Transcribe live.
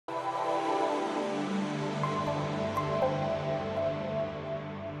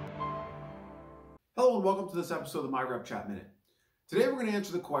Hello and welcome to this episode of the My Rep Chat Minute. Today we're going to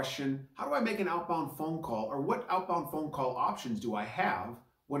answer the question, how do I make an outbound phone call, or what outbound phone call options do I have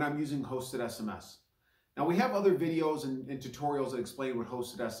when I'm using hosted SMS? Now we have other videos and tutorials that explain what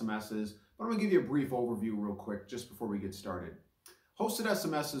hosted SMS is, but I'm going to give you a brief overview real quick just before we get started. Hosted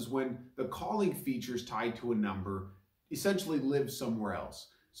SMS is when the calling features tied to a number essentially live somewhere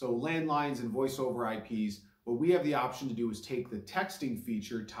else. So landlines and voice over IPs, what we have the option to do is take the texting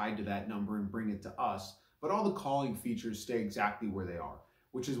feature tied to that number and bring it to us, but all the calling features stay exactly where they are,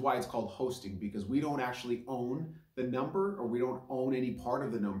 which is why it's called hosting, because we don't actually own the number, or we don't own any part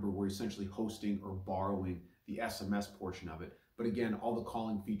of the number. We're essentially hosting or borrowing the SMS portion of it. But again, all the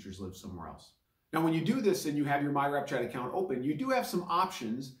calling features live somewhere else. Now, when you do this and you have your MyRepChat account open, you do have some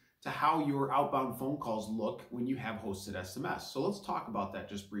options to how your outbound phone calls look when you have hosted SMS. So let's talk about that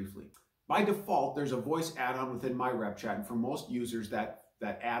just briefly. By default, there's a voice add-on within MyRepChat, and for most users, that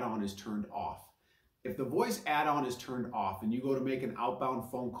add-on is turned off. If the voice add-on is turned off and you go to make an outbound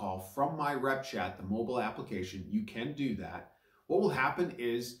phone call from MyRepChat, the mobile application, you can do that. What will happen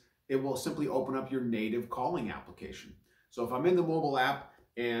is it will simply open up your native calling application. So if I'm in the mobile app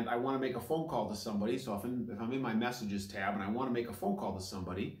and I want to make a phone call to somebody, so if I'm in my messages tab and I want to make a phone call to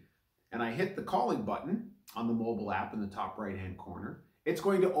somebody, and I hit the calling button on the mobile app in the top right-hand corner, it's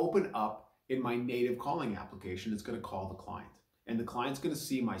going to open up in my native calling application. It's going to call the client. And the client's going to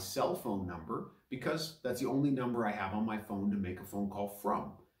see my cell phone number because that's the only number I have on my phone to make a phone call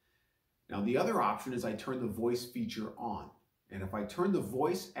from. Now, the other option is I turn the voice feature on. And if I turn the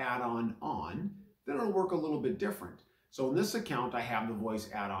voice add-on on, then it'll work a little bit different. So in this account, I have the voice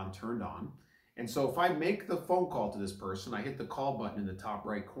add-on turned on. And so if I make the phone call to this person, I hit the call button in the top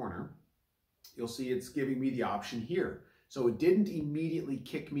right corner, you'll see it's giving me the option here. So it didn't immediately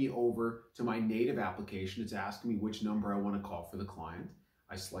kick me over to my native application. It's asking me which number I want to call for the client.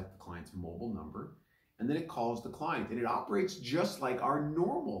 I select the client's mobile number, and then it calls the client. And it operates just like our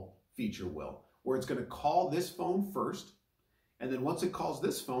normal feature will, where it's going to call this phone first, and then once it calls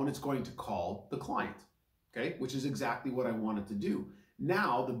this phone, it's going to call the client, okay? Which is exactly what I want it to do.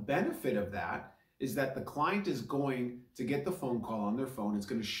 Now, the benefit of that is that the client is going to get the phone call on their phone. It's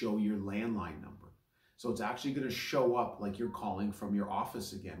going to show your landline number. So it's actually going to show up like you're calling from your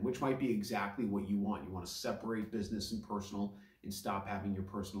office again, which might be exactly what you want. You want to separate business and personal and stop having your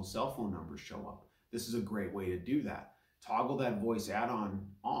personal cell phone numbers show up. This is a great way to do that. Toggle that voice add-on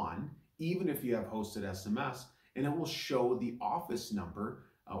on, even if you have hosted SMS, and it will show the office number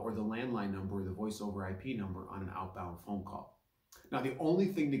or the landline number or the voice over IP number on an outbound phone call. Now, the only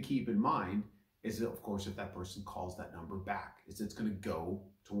thing to keep in mind is that, of course, if that person calls that number back, is it's going to go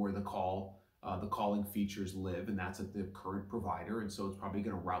to where the calling features live, and that's at the current provider, and so it's probably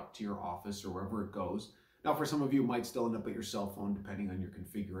going to route to your office or wherever it goes. Now, for some of you, it might still end up at your cell phone depending on your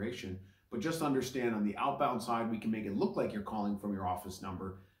configuration, but just understand on the outbound side, we can make it look like you're calling from your office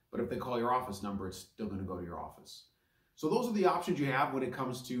number, but if they call your office number, it's still going to go to your office. So those are the options you have when it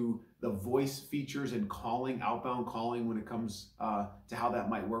comes to the voice features and calling, outbound calling, when it comes to how that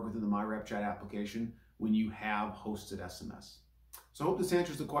might work within the MyRepChat application when you have hosted SMS. So I hope this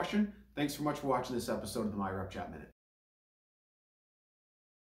answers the question. Thanks so much for watching this episode of the My Rep Chat Minute.